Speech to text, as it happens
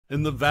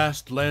In the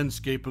vast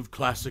landscape of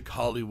classic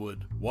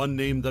Hollywood, one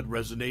name that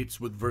resonates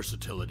with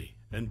versatility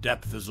and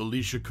depth is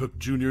Elisha Cook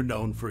Jr.,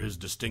 known for his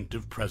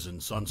distinctive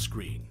presence on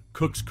screen.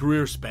 Cook's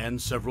career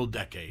spans several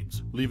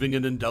decades, leaving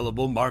an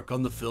indelible mark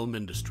on the film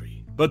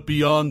industry. But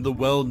beyond the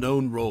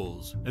well-known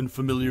roles and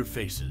familiar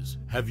faces,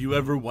 have you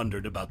ever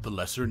wondered about the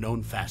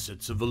lesser-known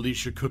facets of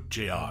Elisha Cook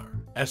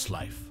Jr.'s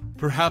life?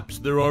 Perhaps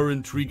there are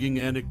intriguing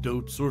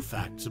anecdotes or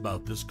facts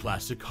about this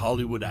classic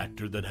Hollywood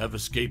actor that have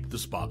escaped the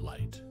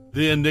spotlight.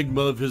 The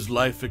enigma of his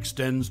life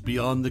extends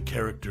beyond the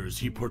characters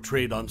he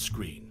portrayed on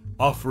screen,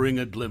 offering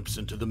a glimpse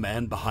into the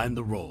man behind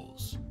the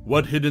roles.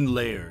 What hidden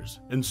layers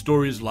and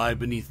stories lie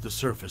beneath the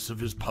surface of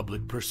his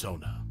public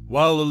persona?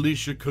 While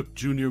Elisha Cook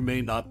Jr.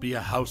 may not be a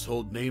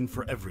household name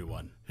for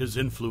everyone, his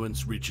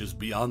influence reaches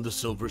beyond the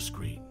silver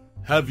screen.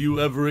 Have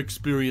you ever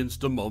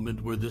experienced a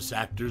moment where this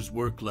actor's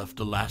work left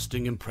a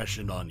lasting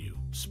impression on you,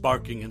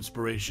 sparking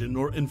inspiration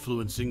or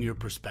influencing your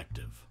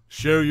perspective?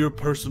 Share your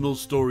personal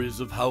stories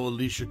of how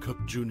Elisha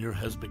Cook Jr.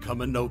 has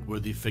become a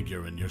noteworthy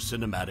figure in your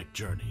cinematic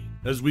journey.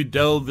 As we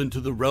delve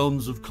into the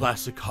realms of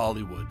classic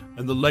Hollywood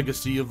and the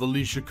legacy of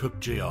Elisha Cook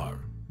Jr.,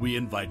 we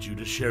invite you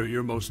to share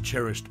your most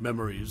cherished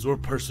memories or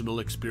personal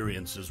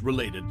experiences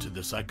related to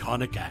this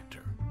iconic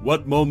actor.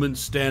 What moments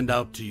stand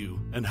out to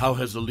you, and how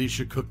has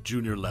Elisha Cook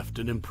Jr. left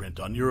an imprint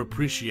on your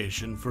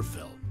appreciation for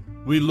film?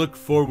 We look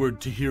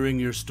forward to hearing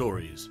your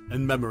stories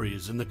and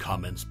memories in the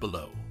comments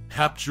below.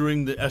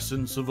 Capturing the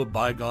essence of a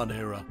bygone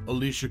era,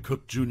 Elisha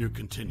Cook Jr.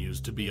 continues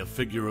to be a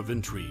figure of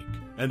intrigue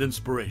and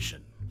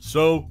inspiration.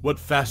 So, what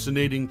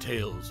fascinating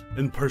tales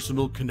and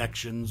personal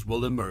connections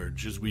will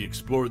emerge as we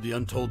explore the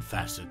untold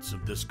facets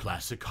of this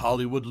classic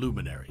Hollywood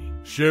luminary?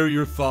 Share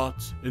your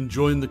thoughts and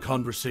join the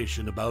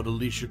conversation about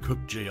Elisha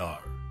Cook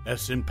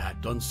Jr.'s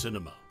impact on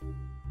cinema.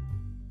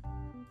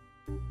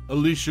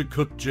 Elisha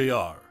Cook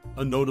Jr.,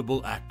 a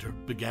notable actor,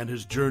 began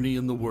his journey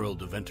in the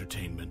world of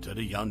entertainment at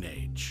a young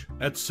age.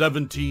 At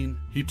 17,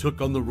 he took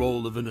on the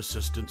role of an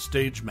assistant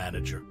stage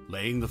manager,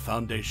 laying the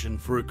foundation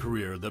for a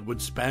career that would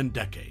span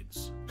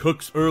decades.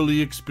 Cook's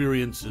early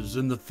experiences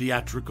in the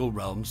theatrical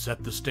realm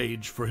set the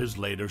stage for his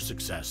later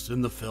success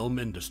in the film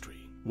industry.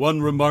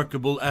 One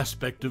remarkable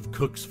aspect of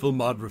Cook's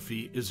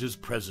filmography is his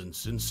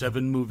presence in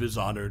 7 movies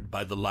honored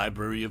by the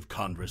Library of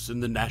Congress in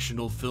the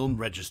National Film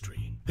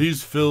Registry.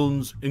 These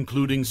films,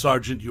 including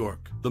Sergeant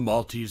York, The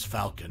Maltese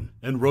Falcon,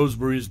 and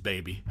Rosemary's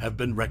Baby, have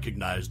been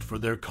recognized for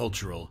their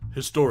cultural,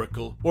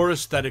 historical, or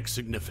aesthetic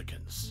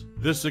significance.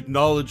 This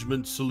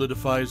acknowledgement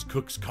solidifies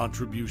Cook's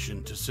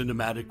contribution to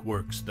cinematic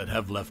works that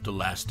have left a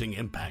lasting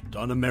impact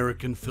on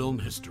American film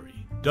history.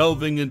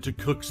 Delving into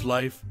Cook's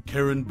life,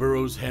 Karen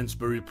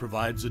Burroughs-Hansberry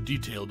provides a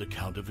detailed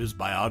account of his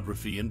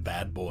biography in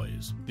Bad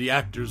Boys, The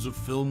Actors of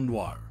Film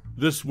Noir.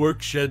 This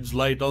work sheds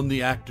light on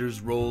the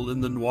actor's role in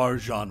the noir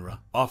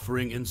genre,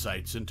 offering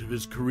insights into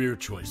his career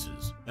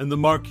choices and the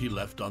mark he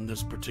left on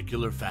this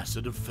particular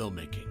facet of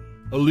filmmaking.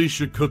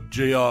 Elisha Cook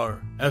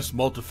Jr.'s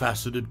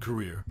multifaceted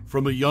career,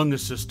 from a young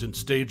assistant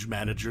stage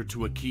manager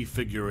to a key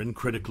figure in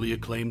critically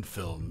acclaimed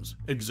films,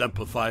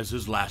 exemplifies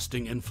his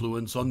lasting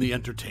influence on the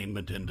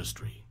entertainment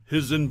industry.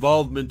 His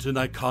involvement in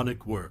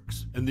iconic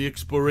works and the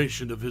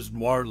exploration of his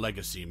noir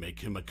legacy make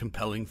him a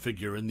compelling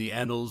figure in the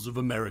annals of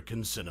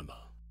American cinema.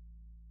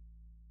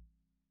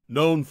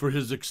 Known for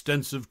his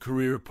extensive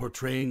career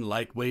portraying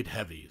lightweight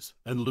heavies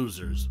and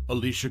losers,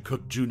 Elisha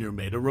Cook Jr.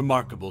 made a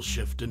remarkable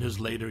shift in his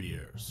later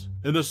years.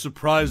 In a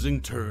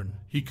surprising turn,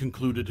 he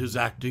concluded his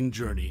acting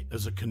journey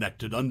as a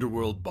connected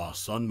underworld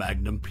boss on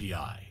Magnum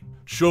PI,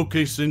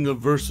 showcasing a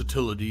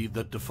versatility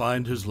that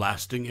defined his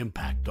lasting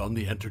impact on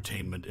the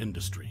entertainment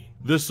industry.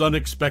 This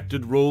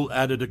unexpected role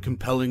added a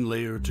compelling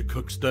layer to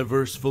Cook's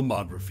diverse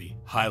filmography,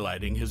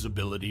 highlighting his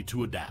ability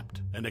to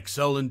adapt and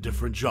excel in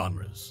different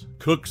genres.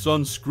 Cook's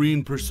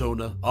on-screen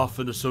persona,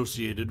 often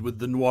associated with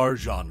the noir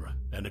genre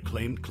and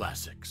acclaimed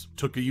classics,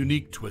 took a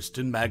unique twist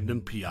in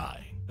Magnum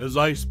PI as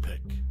Ice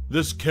Pick.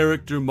 This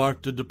character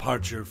marked a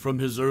departure from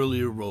his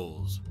earlier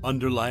roles,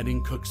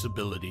 underlining Cook's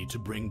ability to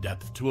bring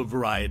depth to a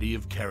variety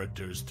of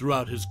characters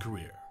throughout his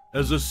career.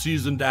 As a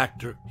seasoned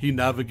actor, he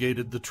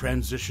navigated the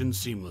transition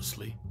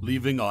seamlessly,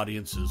 leaving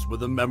audiences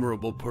with a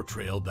memorable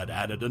portrayal that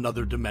added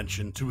another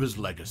dimension to his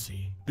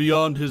legacy.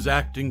 Beyond his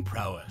acting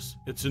prowess,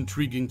 it's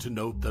intriguing to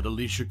note that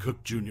Elisha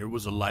Cook Jr.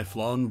 was a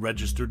lifelong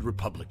registered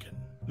Republican.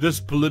 This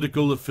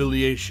political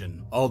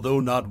affiliation, although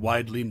not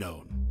widely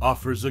known,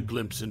 offers a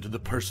glimpse into the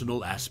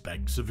personal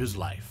aspects of his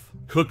life.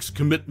 Cook's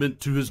commitment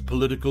to his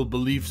political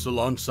beliefs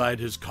alongside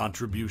his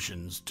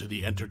contributions to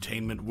the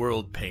entertainment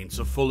world paints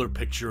a fuller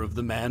picture of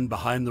the man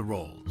behind the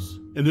roles.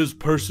 In his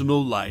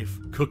personal life,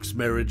 Cook's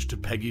marriage to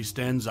Peggy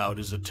stands out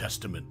as a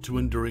testament to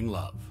enduring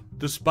love.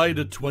 Despite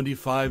a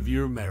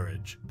 25-year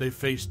marriage, they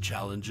faced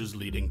challenges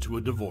leading to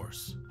a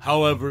divorce.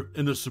 However,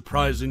 in a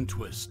surprising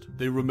twist,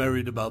 they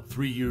remarried about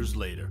 3 years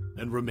later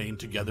and remained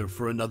together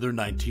for another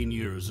 19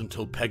 years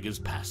until Peggy's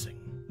passing.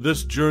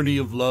 This journey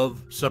of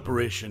love,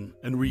 separation,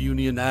 and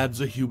reunion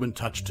adds a human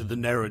touch to the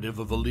narrative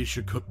of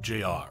Elisha Cook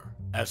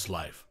Jr.'s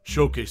life,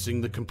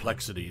 showcasing the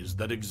complexities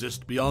that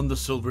exist beyond the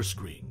silver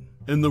screen.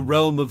 In the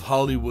realm of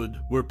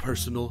Hollywood, where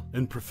personal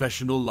and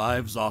professional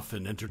lives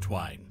often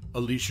intertwine,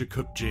 Elisha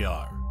Cook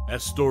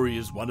Jr.'s story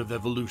is one of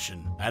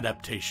evolution,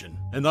 adaptation,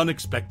 and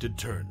unexpected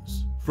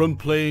turns. From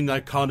playing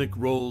iconic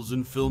roles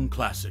in film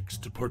classics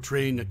to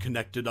portraying a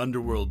connected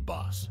underworld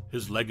boss,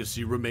 his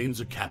legacy remains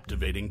a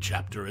captivating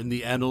chapter in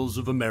the annals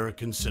of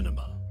American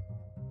cinema.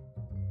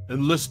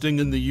 Enlisting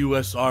in the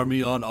U.S.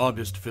 Army on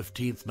August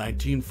 15,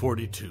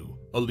 1942,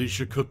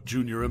 Elisha Cook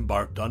Jr.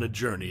 embarked on a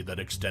journey that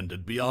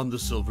extended beyond the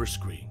silver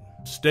screen.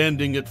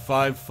 Standing at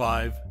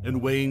 5'5"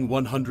 and weighing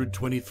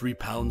 123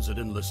 pounds at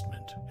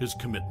enlistment, his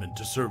commitment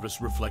to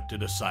service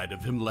reflected a side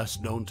of him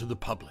less known to the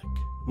public.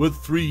 With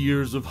 3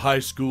 years of high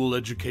school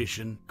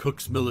education,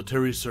 Cook's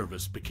military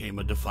service became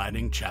a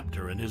defining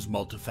chapter in his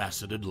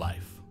multifaceted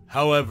life.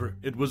 However,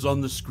 it was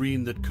on the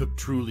screen that Cook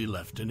truly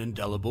left an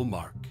indelible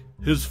mark.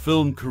 His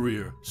film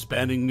career,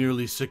 spanning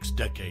nearly 6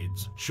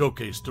 decades,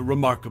 showcased a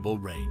remarkable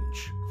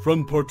range.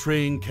 From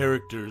portraying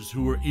characters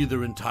who were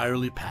either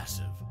entirely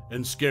passive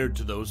and scared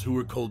to those who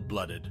were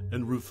cold-blooded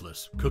and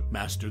ruthless, Cook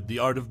mastered the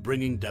art of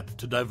bringing depth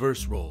to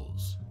diverse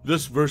roles.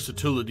 This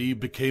versatility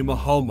became a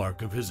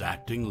hallmark of his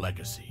acting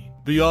legacy.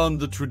 Beyond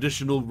the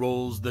traditional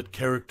roles that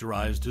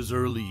characterized his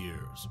early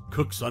years,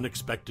 Cook's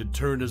unexpected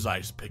turn as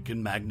ice pick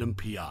in Magnum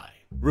P.I.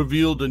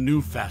 revealed a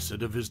new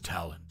facet of his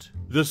talent.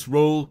 This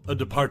role, a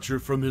departure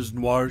from his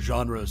noir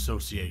genre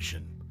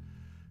association,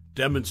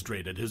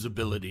 demonstrated his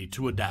ability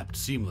to adapt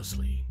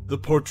seamlessly. The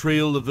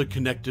portrayal of the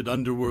connected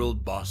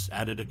underworld boss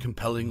added a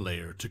compelling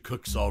layer to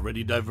Cook's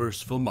already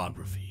diverse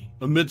filmography.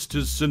 Amidst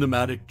his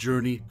cinematic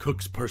journey,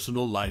 Cook's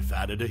personal life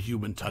added a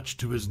human touch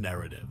to his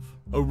narrative.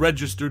 A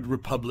registered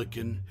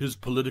Republican, his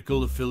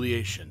political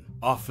affiliation,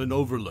 often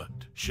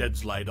overlooked,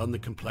 sheds light on the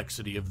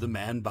complexity of the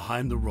man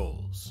behind the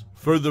roles.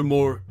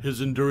 Furthermore, his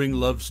enduring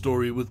love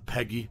story with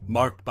Peggy,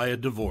 marked by a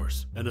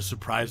divorce and a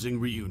surprising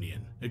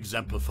reunion,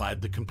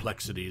 exemplified the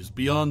complexities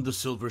beyond the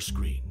silver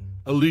screen.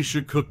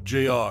 Elisha Cook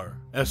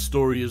Jr.'s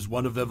story is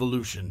one of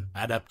evolution,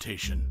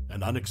 adaptation,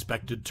 and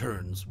unexpected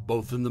turns,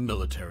 both in the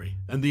military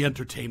and the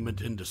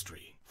entertainment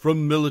industry.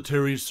 From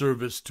military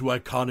service to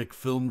iconic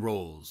film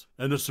roles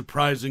and a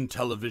surprising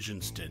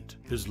television stint,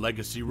 his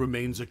legacy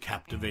remains a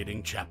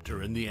captivating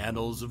chapter in the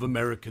annals of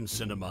American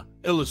cinema,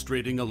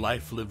 illustrating a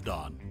life lived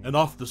on and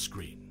off the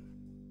screen.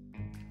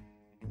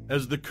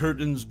 As the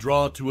curtains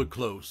draw to a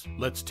close,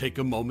 let's take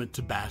a moment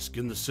to bask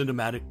in the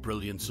cinematic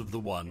brilliance of the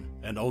one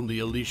and only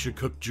Elisha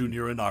Cook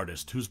Jr., an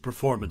artist whose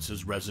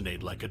performances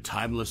resonate like a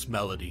timeless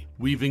melody,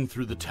 weaving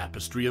through the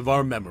tapestry of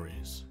our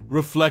memories.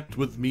 Reflect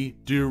with me,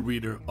 dear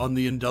reader, on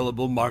the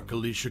indelible mark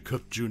Elisha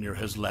Cook Jr.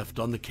 has left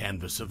on the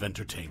canvas of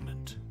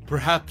entertainment.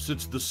 Perhaps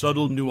it's the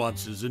subtle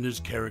nuances in his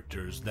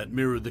characters that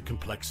mirror the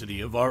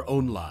complexity of our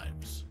own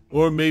lives.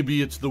 Or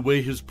maybe it's the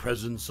way his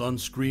presence on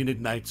screen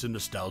ignites a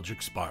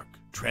nostalgic spark,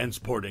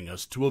 transporting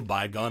us to a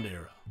bygone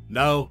era.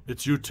 Now,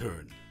 it's your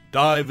turn.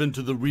 Dive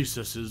into the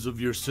recesses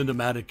of your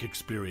cinematic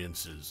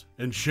experiences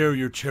and share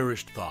your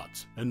cherished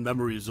thoughts and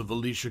memories of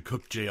Elisha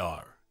Cook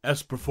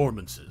Jr.'s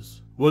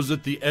performances. Was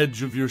it the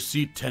edge of your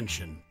seat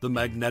tension, the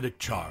magnetic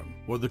charm,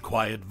 or the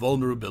quiet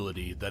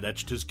vulnerability that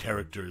etched his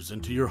characters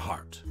into your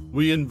heart?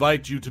 We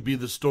invite you to be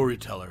the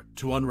storyteller,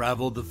 to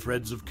unravel the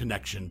threads of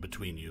connection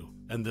between you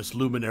and this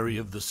luminary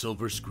of the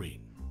silver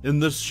screen. In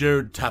this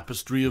shared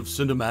tapestry of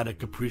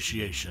cinematic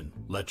appreciation,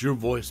 let your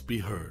voice be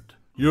heard.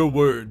 Your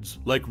words,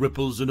 like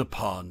ripples in a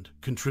pond,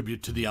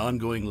 contribute to the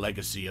ongoing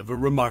legacy of a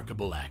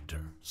remarkable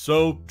actor.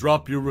 So,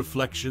 drop your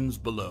reflections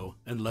below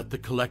and let the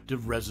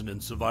collective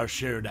resonance of our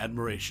shared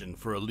admiration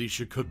for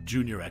Elisha Cook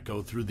Jr.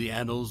 echo through the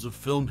annals of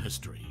film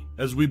history.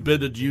 As we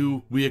bid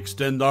adieu, we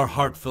extend our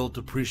heartfelt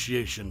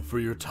appreciation for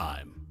your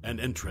time and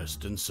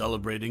interest in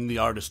celebrating the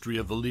artistry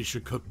of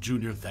Elisha Cook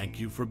Jr. Thank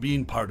you for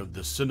being part of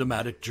this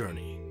cinematic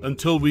journey.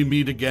 Until we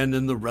meet again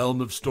in the realm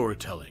of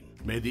storytelling,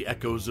 may the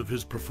echoes of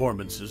his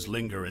performances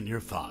linger in your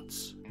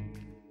thoughts.